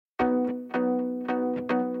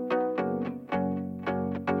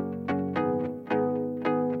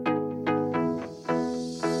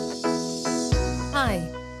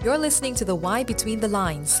You're listening to The Why Between the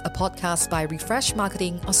Lines, a podcast by Refresh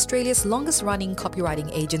Marketing, Australia's longest-running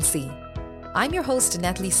copywriting agency. I'm your host,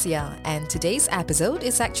 Natalie Sia, and today's episode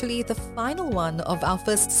is actually the final one of our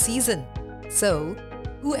first season. So,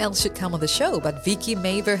 who else should come on the show but Vikki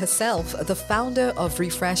Maver herself, the founder of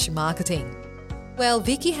Refresh Marketing? Well,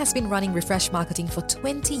 Vikki has been running Refresh Marketing for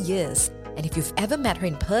 20 years, and if you've ever met her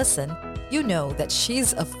in person, you know that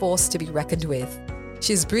she's a force to be reckoned with.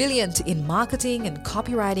 She's brilliant in marketing and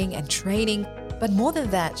copywriting and training, but more than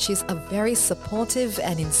that, she's a very supportive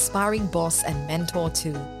and inspiring boss and mentor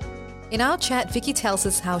too. In our chat, Vikki tells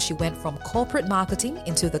us how she went from corporate marketing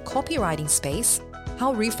into the copywriting space,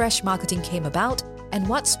 how Refresh Marketing came about, and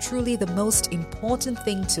what's truly the most important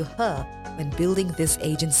thing to her when building this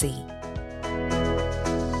agency.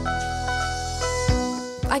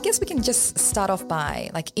 I guess we can just start off by,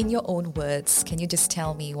 in your own words, can you just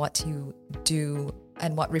tell me what you do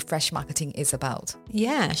and what Refresh Marketing is about?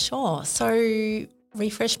 Yeah, sure. So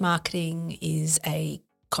Refresh Marketing is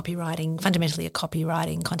fundamentally a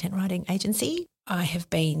copywriting, content writing agency. I have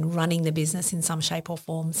been running the business in some shape or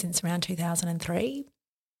form since around 2003.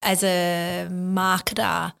 As a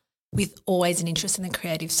marketer with always an interest in the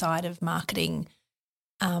creative side of marketing,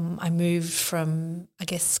 I moved from,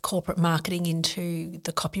 corporate marketing into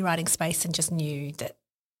the copywriting space and just knew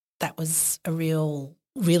that was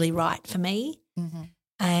really right for me. Mm-hmm.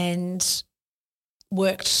 And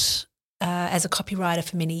worked as a copywriter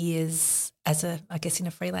for many years in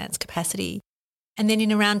a freelance capacity. And then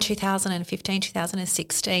in around 2015,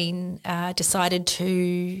 2016, decided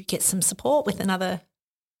to get some support with another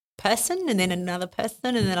person and then another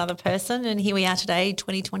person and another person. And here we are today,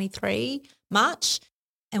 2023, March,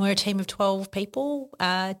 and we're a team of 12 people,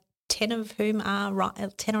 10 or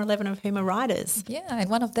 11 of whom are writers. Yeah, and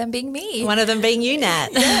one of them being me. One of them being you, Nat.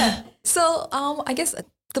 Yeah. So I guess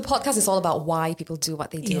the podcast is all about why people do what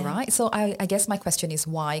they do, right? So I guess my question is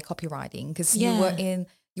why copywriting? Because you were in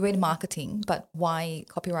marketing, but why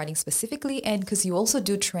copywriting specifically? And because you also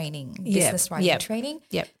do training, business writing training.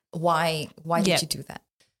 Yep. Why did you do that?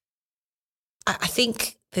 I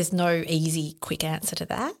think there's no easy, quick answer to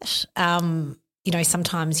that.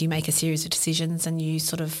 Sometimes you make a series of decisions and you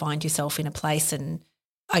sort of find yourself in a place, and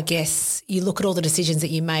I guess you look at all the decisions that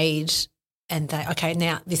you made and think, okay,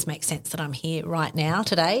 now this makes sense that I'm here right now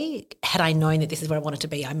today. Had I known that this is where I wanted to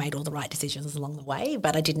be, I made all the right decisions along the way,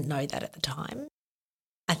 but I didn't know that at the time.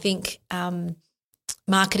 I think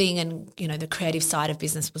marketing and, the creative side of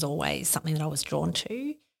business was always something that I was drawn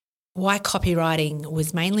to. Why copywriting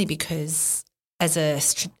was mainly because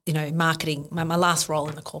as marketing, my last role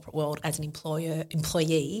in the corporate world as an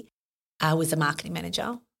employee was a marketing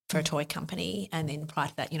manager for a toy company, and then prior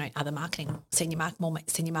to that, other marketing, senior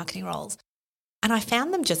marketing roles. And I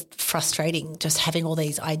found them just frustrating, just having all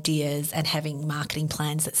these ideas and having marketing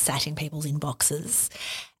plans that sat in people's inboxes.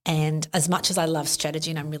 And as much as I love strategy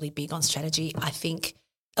and I'm really big on strategy, I think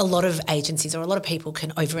a lot of agencies or a lot of people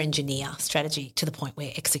can over-engineer strategy to the point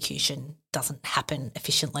where execution doesn't happen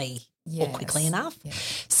efficiently or quickly enough. Yeah.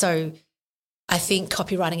 So I think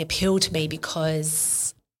copywriting appealed to me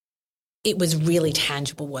because it was really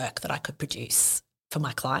tangible work that I could produce for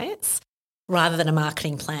my clients rather than a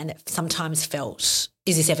marketing plan that sometimes felt,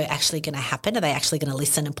 is this ever actually going to happen? Are they actually going to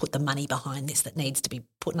listen and put the money behind this that needs to be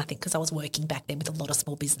put? And I think because I was working back then with a lot of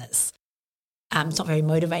small business, it's not very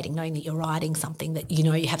motivating knowing that you're writing something that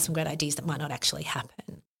you have some great ideas that might not actually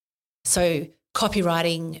happen. So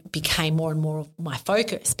copywriting became more and more of my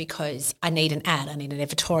focus because I need an ad, I need an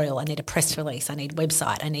editorial, I need a press release, I need a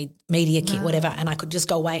website, I need media kit, whatever, and I could just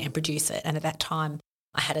go away and produce it. And at that time,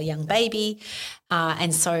 I had a young baby,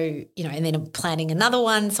 and so, and then I'm planning another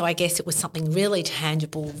one. So I guess it was something really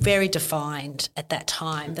tangible, very defined at that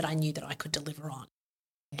time that I knew that I could deliver on.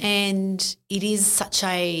 And it is such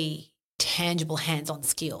a tangible hands-on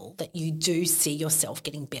skill that you do see yourself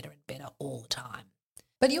getting better and better all the time.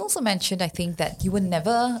 But you also mentioned, I think, that you were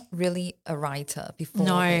never really a writer before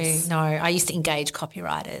this. No. I used to engage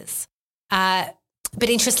copywriters. But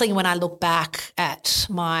interestingly, when I look back at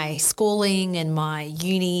my schooling and my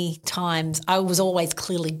uni times, I was always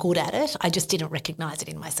clearly good at it. I just didn't recognise it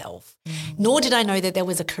in myself. Nor did I know that there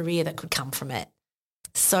was a career that could come from it.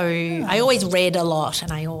 So I always read a lot,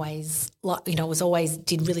 and I always,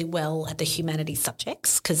 did really well at the humanities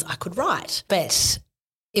subjects because I could write. But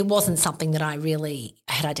it wasn't something that I really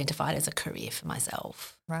had identified as a career for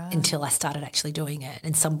myself until I started actually doing it.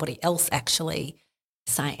 And somebody else actually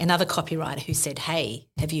saying, another copywriter who said, hey,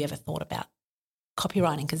 have you ever thought about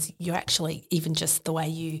copywriting? Because you're actually, even just the way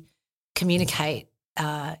you communicate,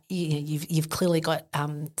 you've clearly got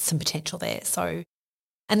some potential there. So,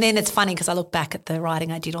 and then it's funny because I look back at the writing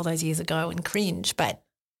I did all those years ago and cringe, but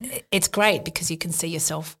it's great because you can see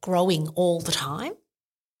yourself growing all the time.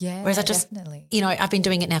 Yeah, Whereas I just, definitely. I've been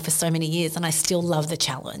doing it now for so many years and I still love the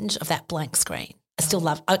challenge of that blank screen. I still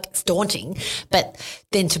love, it's daunting, but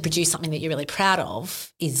then to produce something that you're really proud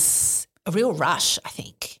of is a real rush, I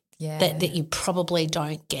think, that you probably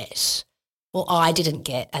don't get. Well, I didn't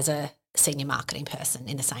get as a senior marketing person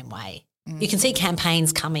in the same way. You can see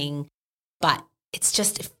campaigns coming, but it's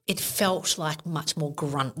just, it felt like much more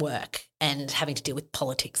grunt work and having to deal with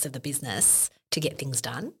politics of the business to get things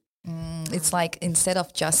done. It's like instead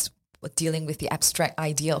of just dealing with the abstract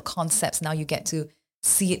idea or concepts, now you get to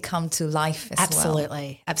see it come to life as well.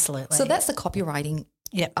 Absolutely. So that's the copywriting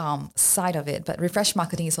side of it. But Refresh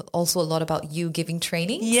Marketing is also a lot about you giving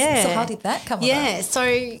training. Yeah. So how did that come about? Yeah.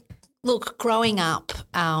 So look, growing up,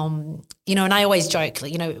 and I always joke,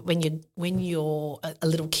 when you're a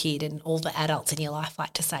little kid and all the adults in your life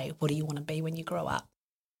like to say, what do you want to be when you grow up?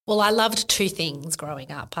 Well, I loved two things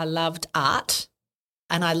growing up. I loved art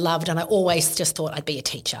and I always just thought I'd be a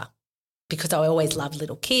teacher because I always loved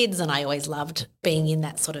little kids and I always loved being in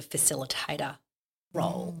that sort of facilitator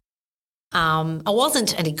role. I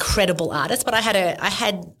wasn't an incredible artist, but I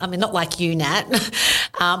had, not like you, Nat,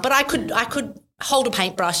 but I could hold a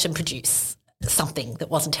paintbrush and produce something that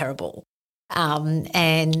wasn't terrible.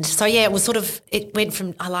 And so, it was it went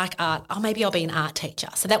from I like art, maybe I'll be an art teacher.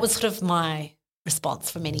 So that was sort of my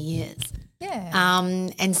response for many years. Yeah.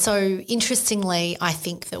 And so interestingly, I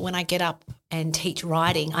think that when I get up and teach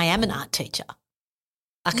writing, I am an art teacher.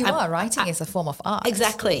 Writing is a form of art.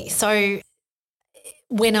 Exactly. So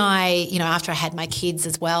when after I had my kids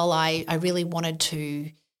as well, I really wanted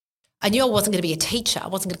to, I knew I wasn't going to be a teacher. I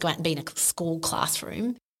wasn't going to go out and be in a school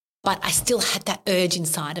classroom, but I still had that urge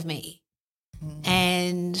inside of me.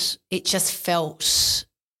 And it just felt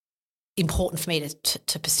important for me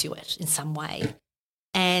to pursue it in some way.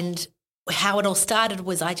 And how it all started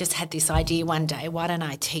was I just had this idea one day, why don't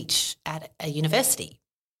I teach at a university,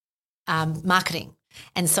 marketing?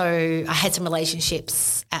 And so I had some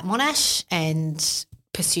relationships at Monash and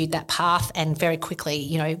pursued that path and very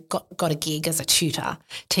quickly, got a gig as a tutor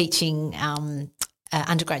teaching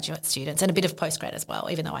undergraduate students and a bit of postgrad as well,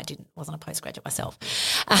 even though I wasn't a postgraduate myself.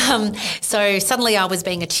 So suddenly I was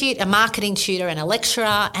being a marketing tutor and a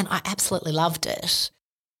lecturer and I absolutely loved it.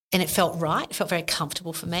 And it felt right. It felt very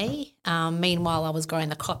comfortable for me. Meanwhile, I was growing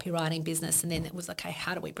the copywriting business and then it was okay,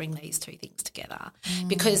 how do we bring these two things together?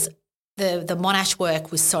 Because the Monash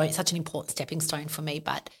work was such an important stepping stone for me,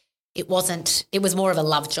 but it was more of a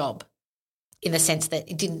love job in the sense that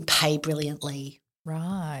it didn't pay brilliantly.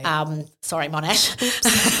 Right. Sorry, Monash.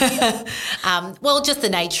 Well, just the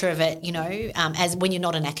nature of it, as when you're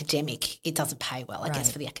not an academic, it doesn't pay well. I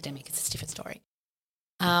guess for the academic, it's a different story.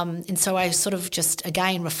 And so I sort of just,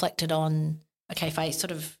 again, reflected on, okay, if I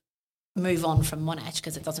sort of move on from Monash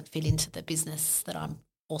because it doesn't fit into the business that I'm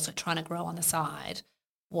also trying to grow on the side,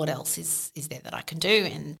 what else is there that I can do?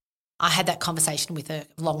 And I had that conversation with a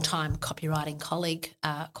long-time copywriting colleague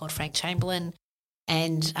called Frank Chamberlain,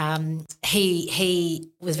 and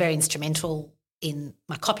he was very instrumental in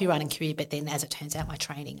my copywriting career, but then, as it turns out, my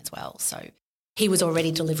training as well. So he was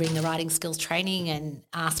already delivering the writing skills training and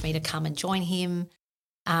asked me to come and join him.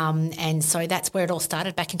 And so that's where it all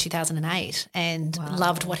started back in 2008 and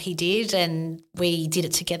loved what he did, and we did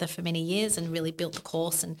it together for many years and really built the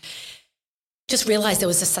course and just realised there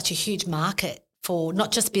was just such a huge market for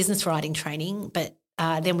not just business writing training, but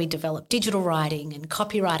then we developed digital writing and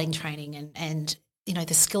copywriting training and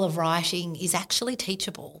the skill of writing is actually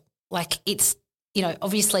teachable. Like it's,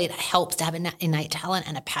 obviously it helps to have an innate talent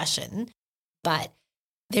and a passion, but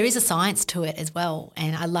there is a science to it as well,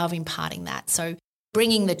 and I love imparting that. So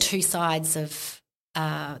bringing the two sides of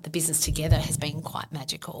the business together has been quite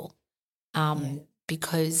magical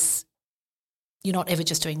because you're not ever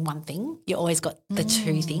just doing one thing. You always got the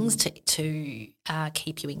two things to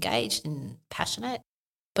keep you engaged and passionate,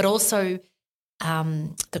 but also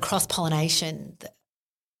the cross-pollination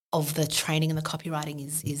of the training and the copywriting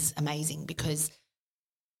is amazing because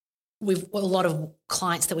a lot of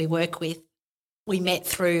clients that we work with, we met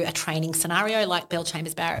through a training scenario like Bell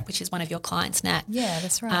Chambers Barrett, which is one of your clients, Nat. Yeah,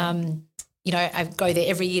 that's right. I go there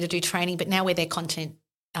every year to do training, but now we're their content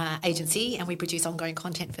agency and we produce ongoing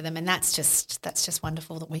content for them, and that's just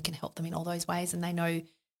wonderful that we can help them in all those ways, and they know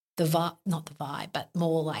the vibe, not the vibe, but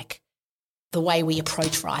more like the way we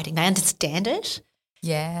approach writing. They understand it.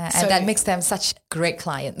 Yeah, and that makes them such great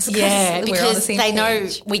clients. Yeah, because they know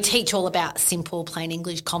we teach all about simple, plain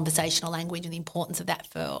English, conversational language and the importance of that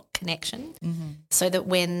for connection, so that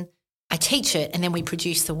when I teach it and then we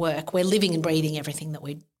produce the work, we're living and breathing everything that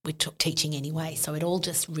we're teaching anyway. So it all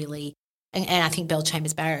just really and I think Bell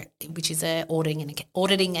Chambers Barrett, which is a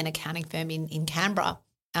auditing and accounting firm in Canberra,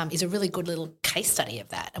 is a really good little case study of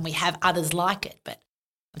that. And we have others like it, but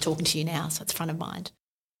I'm talking to you now, so it's front of mind.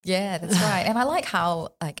 Yeah, that's right. And I like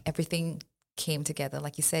how like everything came together.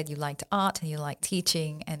 Like you said, you liked art and you liked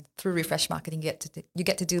teaching, and through Refresh Marketing, you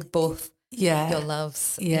get to do both. Your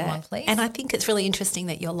loves in one place. And I think it's really interesting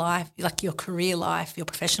that your life, like your career life, your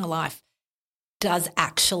professional life, does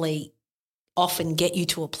actually often get you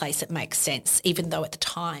to a place that makes sense, even though at the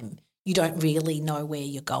time you don't really know where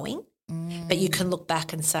you're going. But you can look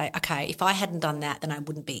back and say, okay, if I hadn't done that, then I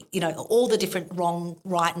wouldn't be, all the different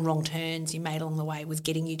right and wrong turns you made along the way was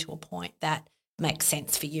getting you to a point that makes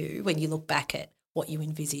sense for you when you look back at what you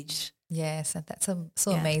envisaged. Yes, and that's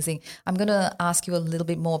so amazing. I'm going to ask you a little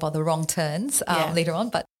bit more about the wrong turns later on.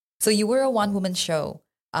 But so you were a one-woman show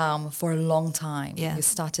for a long time. Yeah. You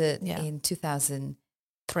started in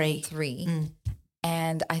 2003.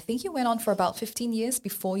 And I think you went on for about 15 years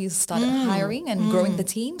before you started hiring and growing the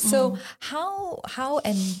team. So how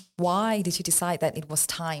and why did you decide that it was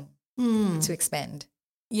time to expand?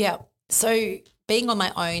 Yeah. So being on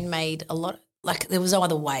my own made a lot, like there was no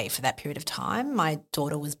other way for that period of time. My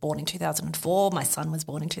daughter was born in 2004. My son was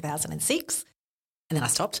born in 2006. And then I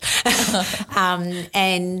stopped.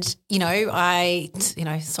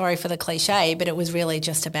 Sorry for the cliche, but it was really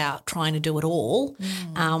just about trying to do it all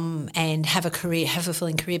and have a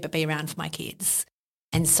fulfilling career, but be around for my kids.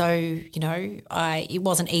 And so, it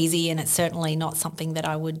wasn't easy, and it's certainly not something that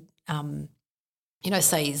I would,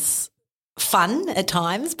 say is fun at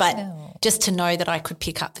times, but just to know that I could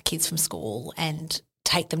pick up the kids from school and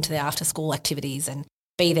take them to their after school activities and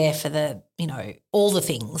be there for the, all the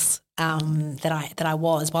things that I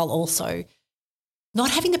was, while also not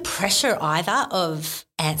having the pressure either of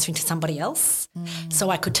answering to somebody else. So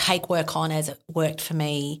I could take work on as it worked for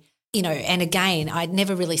me, and again, I'd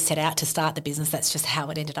never really set out to start the business. That's just how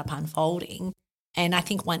it ended up unfolding. And I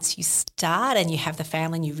think once you start and you have the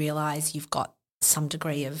family and you realise you've got some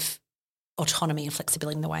degree of autonomy and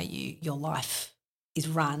flexibility in the way your life is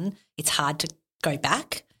run, it's hard to go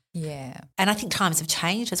back. Yeah. And I think times have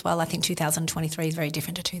changed as well. I think 2023 is very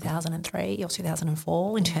different to 2003 or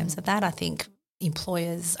 2004 in terms of that. I think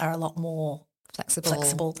employers are a lot more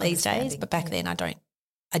flexible these days. But back then I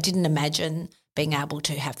didn't imagine being able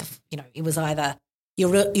to have it was either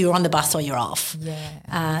you're on the bus or you're off.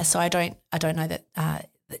 Yeah. So I don't know that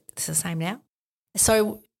it's the same now.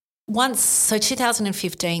 So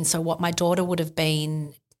 2015, so what my daughter would have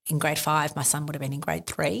been in grade 5, my son would have been in grade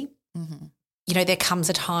 3. Mm-hmm. There comes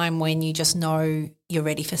a time when you just know you're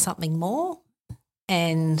ready for something more.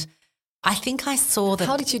 And I think I saw that.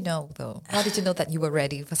 How did you know, though? How did you know that you were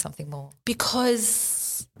ready for something more?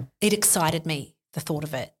 Because it excited me, the thought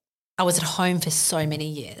of it. I was at home for so many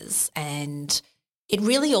years, and it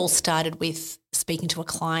really all started with speaking to a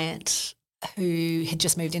client who had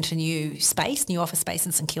just moved into a new office space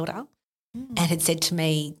in St Kilda, and had said to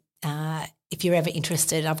me, if you're ever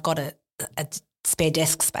interested, I've got a spare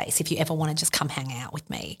desk space if you ever want to just come hang out with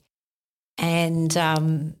me. And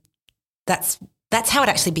that's how it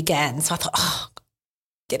actually began. So I thought,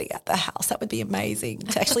 getting out the house, that would be amazing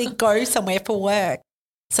to actually go somewhere for work.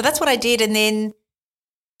 So that's what I did. And then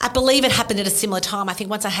I believe it happened at a similar time. I think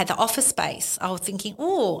once I had the office space, I was thinking,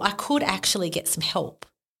 I could actually get some help.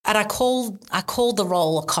 And I called the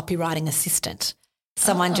role a copywriting assistant,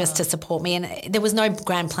 someone just to support me. And there was no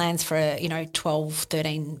grand plans for a 12,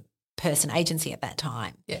 13 person agency at that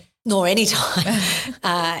time, nor any time.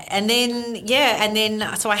 And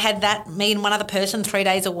then so I had that, me and one other person 3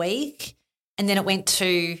 days a week, and then it went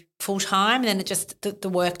to full time, and then it just the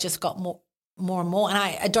work just got more and more. And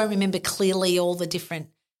I don't remember clearly all the different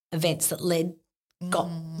events that got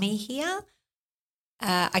me here.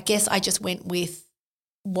 I guess I just went with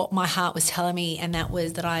what my heart was telling me, and that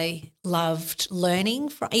was that I loved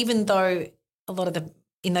learning even though a lot of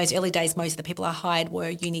in those early days, most of the people I hired were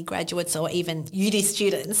uni graduates or even uni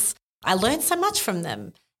students. I learned so much from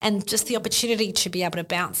them, and just the opportunity to be able to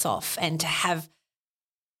bounce off and to have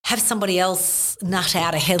somebody else nut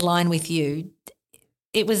out a headline with you,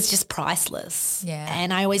 it was just priceless. Yeah.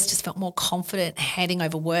 And I always just felt more confident handing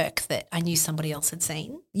over work that I knew somebody else had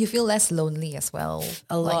seen. You feel less lonely as well.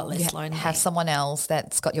 A lot less lonely. Have someone else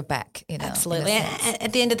that's got your back, Absolutely.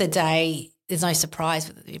 At the end of the day, there's no surprise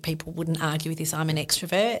that people wouldn't argue with this. I'm an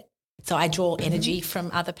extrovert, so I draw energy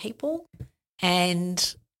from other people,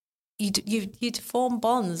 and you form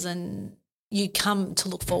bonds and you come to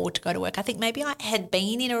look forward to go to work. I think maybe I had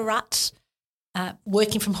been in a rut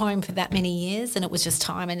working from home for that many years, and it was just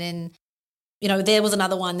time. And then, there was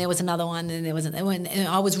another one, and there was and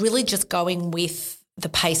I was really just going with the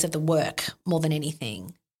pace of the work more than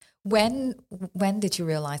anything. When did you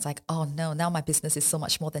realize like, oh no, now my business is so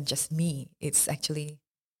much more than just me. It's actually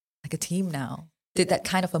like a team now. Did that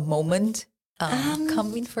kind of a moment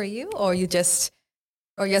come in for you, or you're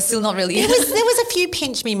still not really? There was a few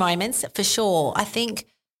pinch me moments for sure. I think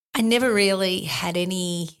I never really had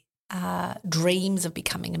any dreams of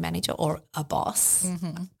becoming a manager or a boss,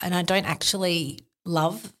 and I don't actually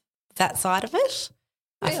love that side of it.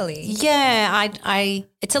 Really? I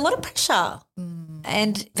it's a lot of pressure.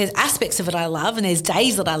 And there's aspects of it I love and there's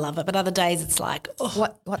days that I love it, but other days it's like,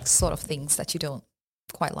 oh. What sort of things that you don't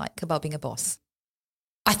quite like about being a boss?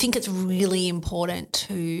 I think it's really important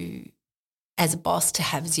to, as a boss, to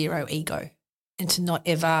have zero ego and to not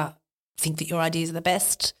ever think that your ideas are the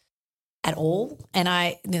best at all.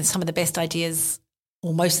 And some of the best ideas,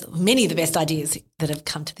 or many of the best ideas that have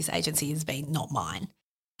come to this agency has been not mine.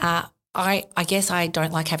 I guess I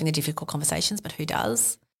don't like having the difficult conversations, but who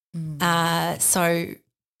does? So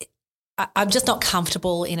I'm just not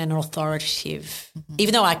comfortable in an authoritative,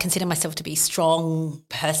 even though I consider myself to be a strong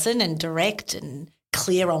person and direct and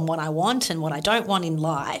clear on what I want and what I don't want in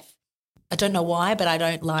life. I don't know why, but I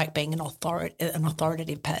don't like being an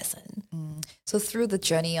authoritative person. So through the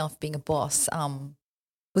journey of being a boss,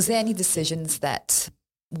 was there any decisions that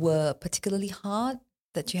were particularly hard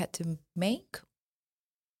that you had to make?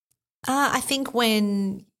 I think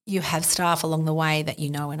when you have staff along the way that you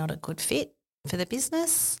know are not a good fit for the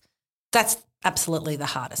business, that's absolutely the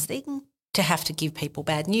hardest thing, to have to give people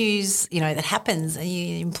bad news. That happens.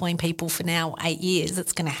 You're employing people for now 8 years.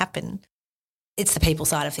 It's going to happen. It's the people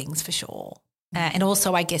side of things for sure. And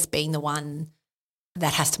also, I guess, being the one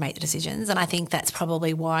that has to make the decisions. And I think that's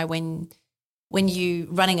probably why when you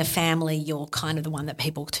running a family, you're kind of the one that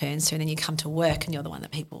people turn to, and then you come to work and you're the one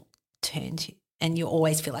that people turn to. And you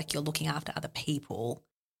always feel like you're looking after other people.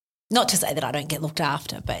 Not to say that I don't get looked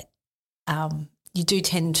after, but you do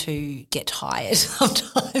tend to get tired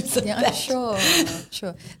sometimes. Yeah, sure.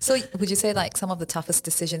 So would you say like some of the toughest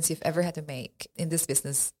decisions you've ever had to make in this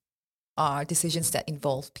business are decisions that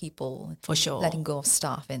involve people? For sure. Letting go of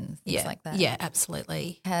staff and things like that? Yeah,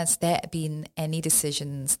 absolutely. Has there been any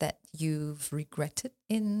decisions that you've regretted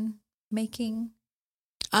in making?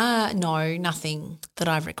 No, nothing that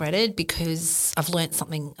I've regretted, because I've learnt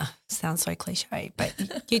something. Sounds so cliche, but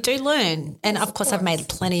you do learn. And Yes, of course I've made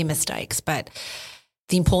plenty of mistakes, but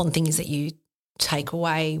the important thing is that you take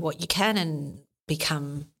away what you can and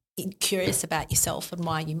become curious about yourself and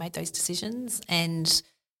why you made those decisions, and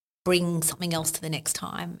bring something else to the next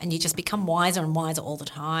time. And you just become wiser and wiser all the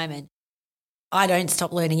time. And I don't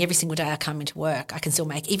stop learning every single day I come into work. I can still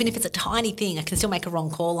make, even if it's a tiny thing, I can still make a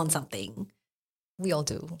wrong call on something. We all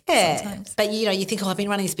do sometimes. But, you think, I've been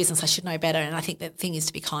running this business, I should know better. And I think the thing is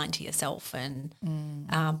to be kind to yourself. And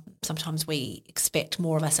sometimes we expect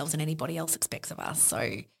more of ourselves than anybody else expects of us.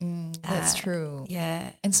 So that's true.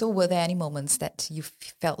 Yeah. And so were there any moments that you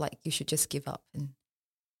felt like you should just give up and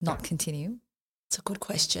not continue? It's a good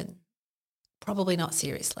question. Probably not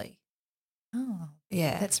seriously. Oh,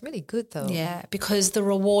 yeah. That's really good though. Yeah, because the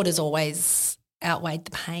reward has always outweighed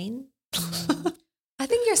the pain. I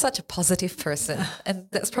think you're such a positive person, and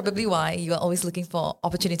that's probably why you're always looking for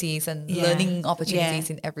opportunities and learning opportunities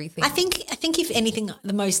in everything. I think if anything,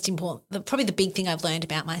 the most important, probably the big thing I've learned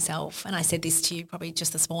about myself, and I said this to you probably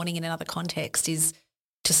just this morning in another context, is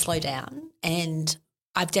to slow down. And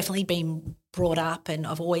I've definitely been brought up, and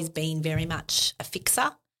I've always been very much a fixer.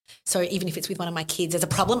 So even if it's with one of my kids, there's a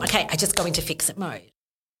problem, okay, I just go into fix-it mode.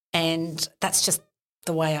 And that's just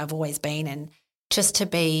the way I've always been. And just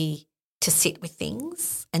to sit with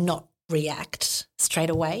things and not react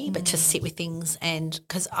straight away, but just sit with things. And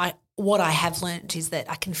because what I have learnt is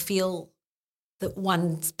that I can feel that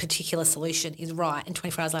one particular solution is right, and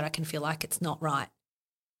 24 hours later I can feel like it's not right.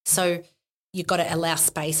 So you've got to allow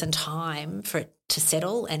space and time for it to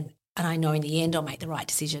settle, and I know in the end I'll make the right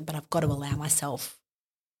decision, but I've got to allow myself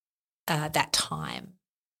that time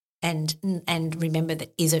and remember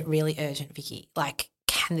that, is it really urgent, Vikki? Like,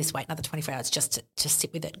 can this wait another 24 hours just to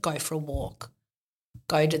sit with it, go for a walk,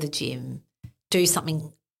 go to the gym, do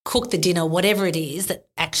something, cook the dinner, whatever it is that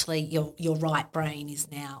actually your right brain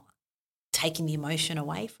is now taking the emotion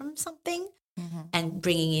away from something and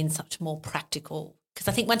bringing in such more practical, because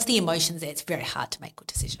I think once the emotion's there, it's very hard to make good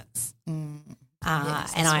decisions.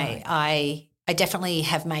 Yes, and I definitely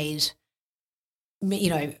have made,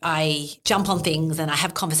 I jump on things and I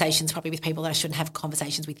have conversations probably with people that I shouldn't have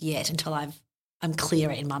conversations with yet until I'm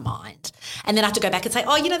clearer in my mind. And then I have to go back and say,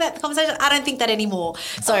 that conversation, I don't think that anymore.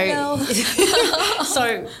 So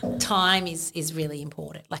so time is really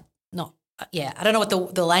important. Like, I don't know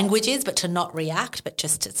what the language is, but to not react, but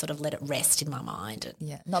just to sort of let it rest in my mind.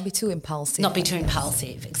 And not be too impulsive. Not be too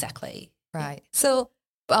impulsive, exactly. Right. So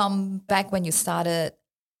back when you started,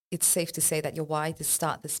 it's safe to say that your why to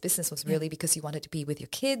start this business was really because you wanted to be with your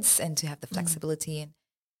kids and to have the flexibility.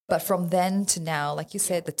 But from then to now, like you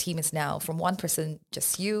said, the team is now from one person,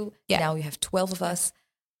 just you. Yeah. Now you have 12 of us.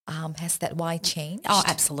 Has that why changed? Oh,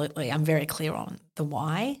 absolutely. I'm very clear on the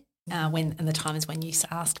why. And the times when you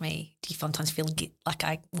ask me, do you sometimes feel like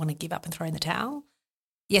I want to give up and throw in the towel?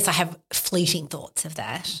 Yes, I have fleeting thoughts of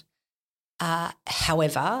that.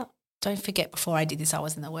 However, don't forget, before I did this, I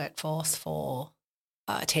was in the workforce for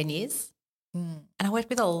 10 years and I worked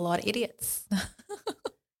with a lot of idiots.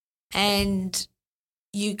 And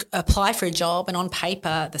you apply for a job and on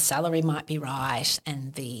paper the salary might be right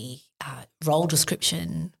and the role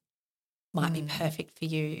description might be perfect for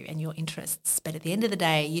you and your interests. But at the end of the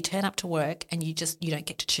day, you turn up to work and you don't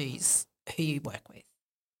get to choose who you work with.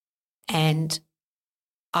 And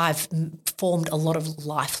I've formed a lot of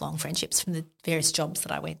lifelong friendships from the various jobs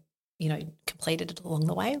that I completed along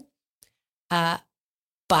the way.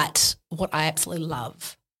 But what I absolutely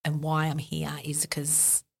love and why I'm here is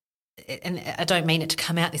because, and I don't mean it to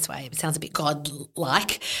come out this way, it sounds a bit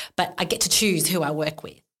God-like, but I get to choose who I work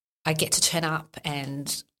with. I get to turn up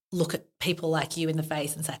and look at people like you in the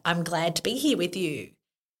face and say, I'm glad to be here with you.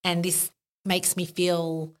 And this makes me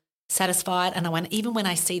feel satisfied. And even when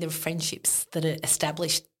I see the friendships that are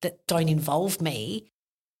established that don't involve me,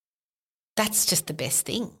 that's just the best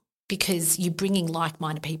thing, because you're bringing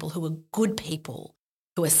like-minded people who are good people,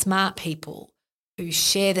 who are smart people, who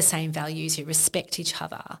share the same values, who respect each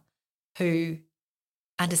other, who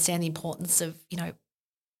understand the importance of,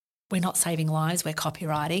 we're not saving lives, we're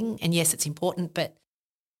copywriting. And yes, it's important, but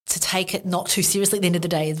to take it not too seriously at the end of the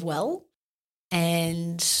day as well.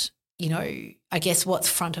 And, I guess what's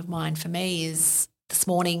front of mind for me is this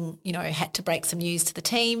morning, had to break some news to the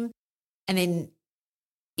team and then,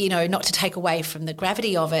 not to take away from the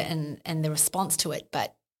gravity of it and the response to it,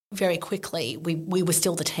 but very quickly we were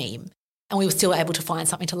still the team and we were still able to find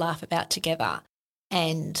something to laugh about together.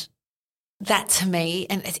 And that to me,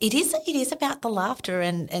 and it is about the laughter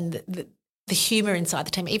and the humour inside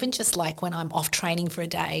the team. Even just like when I'm off training for a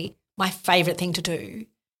day, my favourite thing to do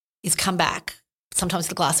is come back, sometimes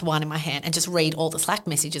with a glass of wine in my hand, and just read all the Slack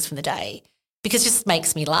messages from the day, because it just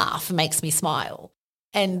makes me laugh and makes me smile.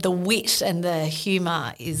 And the wit and the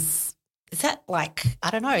humour is that like, I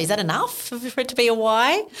don't know, is that enough for it to be a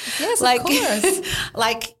why? Yes, of course.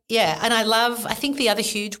 And I think the other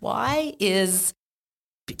huge why is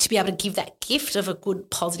to be able to give that gift of a good,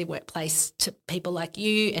 positive workplace to people like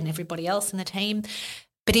you and everybody else in the team.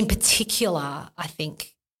 But in particular, I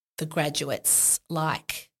think the graduates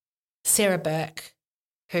like Sarah Burke,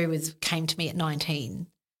 who came to me at 19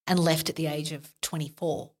 and left at the age of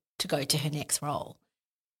 24 to go to her next role.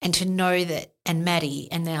 And to know that, and Maddie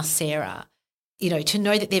and now Sarah, to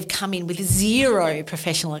know that they've come in with zero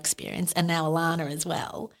professional experience, and now Alana as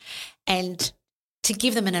well, and to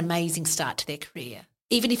give them an amazing start to their career,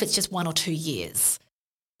 even if it's just 1 or 2 years,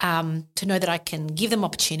 to know that I can give them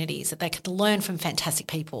opportunities, that they can learn from fantastic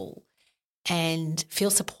people and feel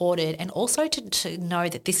supported, and also to know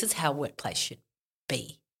that this is how workplace should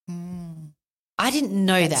be. I didn't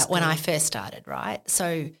know that when I first started, right?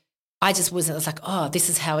 So I was like, oh, this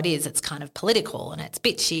is how it is. It's kind of political and it's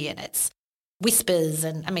bitchy and it's whispers.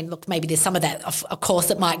 And I mean, look, maybe there's some of that, of course,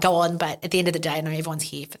 that might go on, but at the end of the day, I know everyone's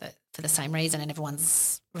here for the same reason, and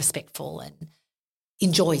everyone's respectful and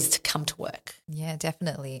enjoys to come to work. Yeah,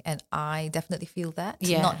 definitely. And I definitely feel that.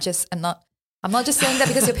 Yeah. I'm not just saying that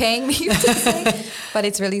because you're paying me to say, but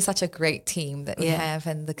it's really such a great team that we have,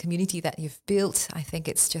 and the community that you've built. I think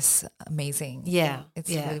it's just amazing. Yeah.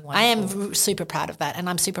 It's really wonderful. I am super proud of that. And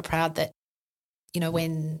I'm super proud that,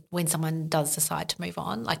 when someone does decide to move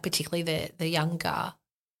on, like particularly the younger,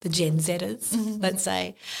 the Gen Zers, let's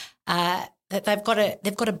say, that they've got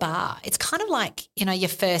a bar. It's kind of like, your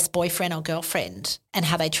first boyfriend or girlfriend, and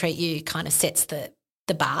how they treat you kind of sets the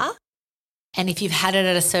bar. And if you've had it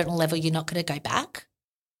at a certain level, you're not going to go back.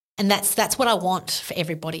 And that's what I want for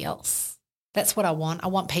everybody else. That's what I want. I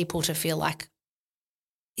want people to feel like,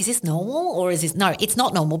 is this normal, or is this, no, it's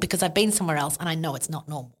not normal, because I've been somewhere else and I know it's not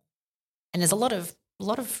normal. And there's a lot of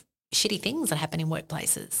shitty things that happen in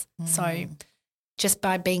workplaces. So just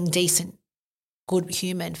by being decent, good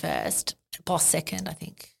human first, boss second, I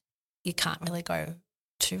think you can't really go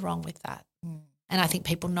too wrong with that. And I think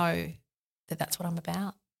people know that that's what I'm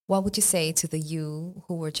about. What would you say to the you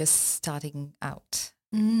who were just starting out?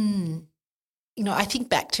 I think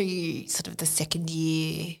back to sort of the second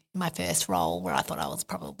year, my first role, where I thought I was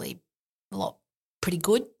probably pretty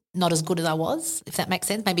good. not as good as I was, if that makes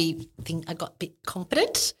sense. Maybe I think I got a bit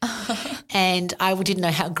confident and I didn't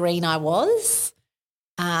know how green I was.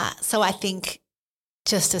 So I think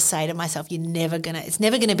just to say to myself, it's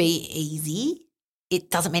never going to be easy. It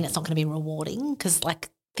doesn't mean it's not going to be rewarding, because like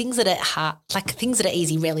things that are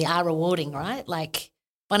easy really are rewarding, right? Like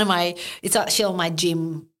it's actually on my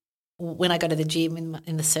gym, when I go to the gym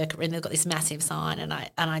in the circuit room, they've got this massive sign, and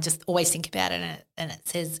I just always think about it, and it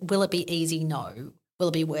says, will it be easy? No. Will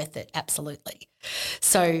it be worth it? Absolutely.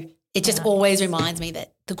 So it just always reminds me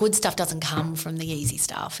that the good stuff doesn't come from the easy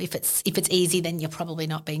stuff. If it's easy, then you're probably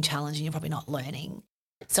not being challenged and you're probably not learning.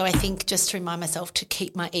 So I think just to remind myself to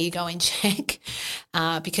keep my ego in check,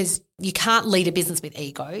 because you can't lead a business with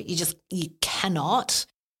ego. You cannot.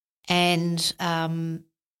 And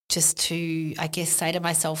just to, I guess, say to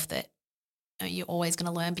myself that you're always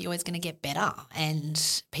going to learn, but you're always going to get better.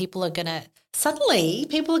 And people are going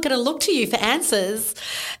to look to you for answers.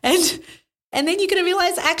 And then you're going to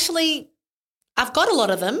realise, actually, I've got a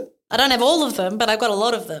lot of them. I don't have all of them, but I've got a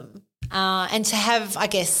lot of them. And to have, I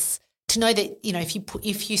guess, to know that,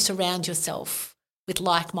 if you surround yourself with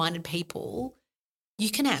like-minded people,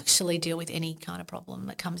 you can actually deal with any kind of problem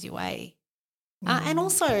that comes your way. And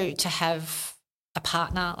also to have a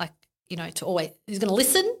partner, to always, who's going to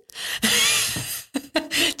listen.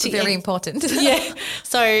 Very important. Yeah.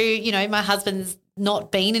 So, my husband's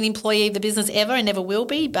not been an employee of the business ever and never will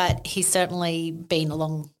be, but he's certainly been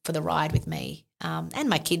along for the ride with me, and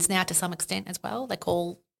my kids now to some extent as well. They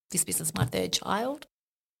call this business my third child.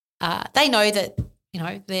 They know that,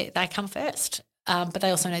 they come first, but they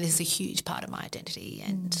also know this is a huge part of my identity.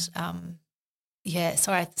 And,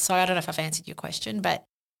 so I don't know if I've answered your question, but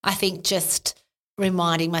I think just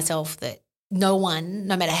reminding myself that no one,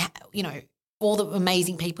 no matter how, all the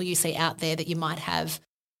amazing people you see out there that you might have,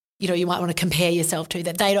 you might want to compare yourself to,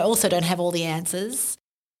 that they also don't have all the answers.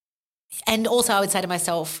 And also I would say to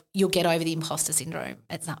myself, you'll get over the imposter syndrome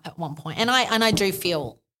at one point. And I do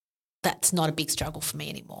feel that's not a big struggle for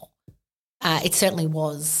me anymore. It certainly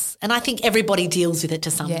was. And I think everybody deals with it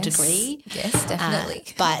to some degree. Yes, definitely.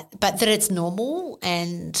 But that it's normal,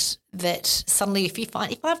 and that suddenly if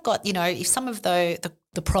I've got, if some of the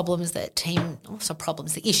problems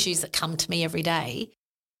the issues that come to me every day,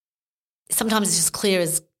 sometimes it's just clear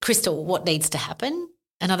as crystal what needs to happen.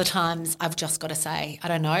 And other times I've just got to say, I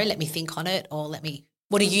don't know, let me think on it, or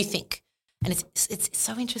what do you think? And it's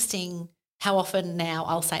so interesting how often now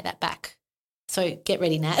I'll say that back. So get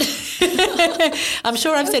ready, Nat. I'm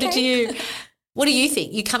sure I've said it to you. What do you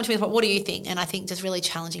think? You come to me with, what do you think? And I think just really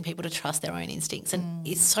challenging people to trust their own instincts. And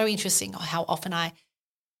it's so interesting how often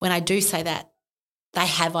when I do say that, they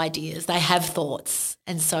have ideas, they have thoughts.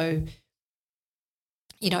 And so,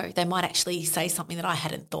 they might actually say something that I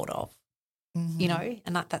hadn't thought of,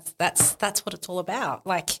 and that's what it's all about.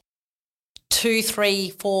 Like 2,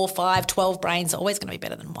 3, 4, 5, 12 brains are always going to be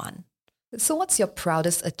better than one. So what's your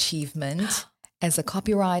proudest achievement as a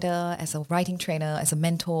copywriter, as a writing trainer, as a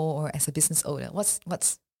mentor, or as a business owner?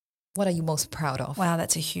 What are you most proud of? Wow,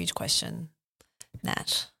 that's a huge question,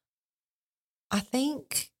 Nat. I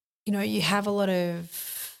think, you have a lot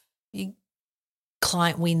of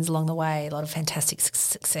client wins along the way, a lot of fantastic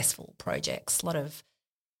successful projects, a lot of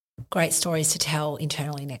great stories to tell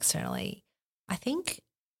internally and externally. I think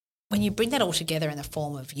when you bring that all together in the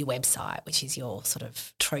form of your website, which is your sort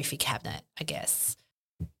of trophy cabinet, I guess,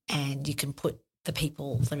 and you can put the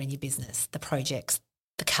people that are in your business, the projects,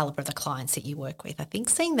 the calibre of the clients that you work with, I think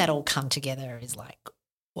seeing that all come together is like,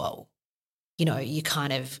 whoa, you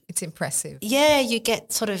kind of... It's impressive. Yeah, you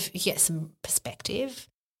get some perspective.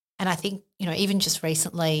 And I think, even just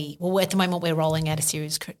recently, at the moment we're rolling out a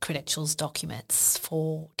series of credentials documents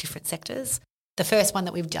for different sectors. The first one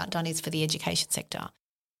that we've done is for the education sector.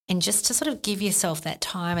 And just to sort of give yourself that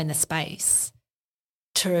time and the space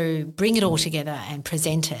to bring it all together and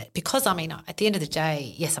present it. Because, at the end of the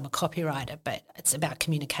day, yes, I'm a copywriter, but it's about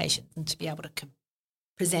communication, and to be able to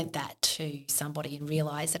present that to somebody and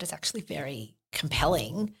realise that it's actually very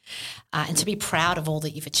compelling, and to be proud of all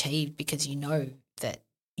that you've achieved, because you know that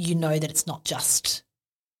it's not just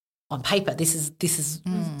on paper. This is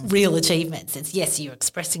real achievements. It's, yes, you're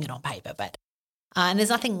expressing it on paper, but and there's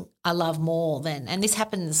nothing I love more than, and this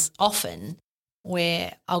happens often,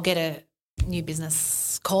 where I'll get a new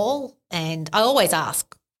business call and I always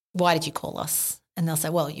ask, why did you call us? And they'll say,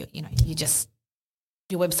 well, your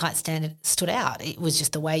website stood out. It was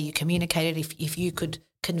just the way you communicated. If you could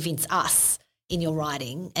convince us in your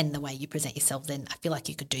writing and the way you present yourself, then I feel like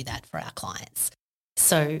you could do that for our clients.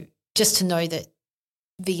 So just to know that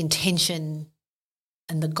the intention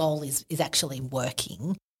and the goal is actually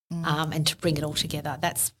working, and to bring it all together,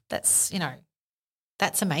 that's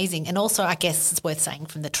That's amazing. And also, I guess it's worth saying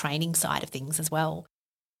from the training side of things as well,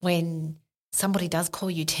 when somebody does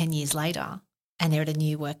call you 10 years later and they're at a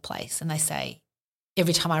new workplace and they say,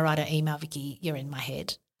 every time I write an email, Vikki, you're in my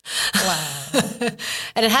head. Wow.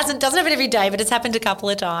 And doesn't happen every day, but it's happened a couple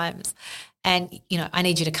of times. And, I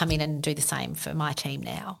need you to come in and do the same for my team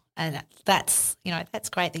now. And that's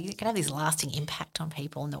great that you can have this lasting impact on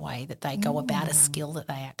people in the way that they go about a skill that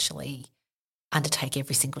they actually undertake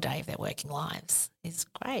every single day of their working lives. It's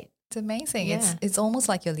great. It's amazing. Yeah. It's almost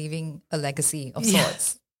like you're leaving a legacy of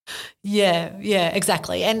sorts. Yeah,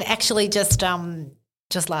 exactly. And actually just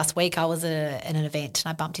last week I was at an event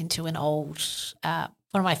and I bumped into an old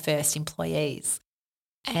one of my first employees,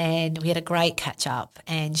 and we had a great catch up,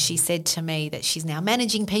 and she said to me that she's now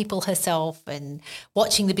managing people herself and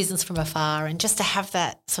watching the business from afar, and just to have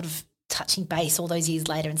that sort of touching base all those years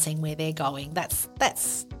later and seeing where they're going, that's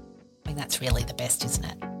really the best, isn't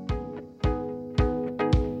it?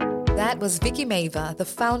 That was Vikki Maver, the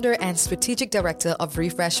founder and strategic director of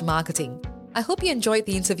Refresh Marketing. I hope you enjoyed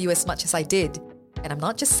the interview as much as I did. And I'm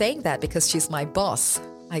not just saying that because she's my boss.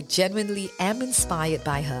 I genuinely am inspired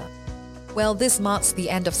by her. Well, this marks the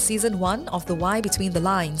end of Season 1 of The Why Between the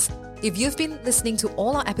Lines. If you've been listening to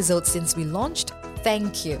all our episodes since we launched,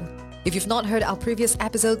 thank you. If you've not heard our previous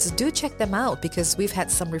episodes, do check them out because we've had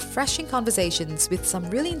some refreshing conversations with some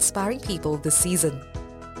really inspiring people this season.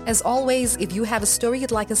 As always, if you have a story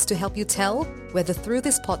you'd like us to help you tell, whether through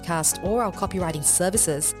this podcast or our copywriting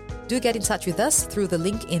services, do get in touch with us through the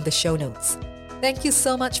link in the show notes. Thank you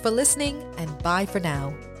so much for listening, and bye for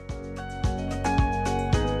now.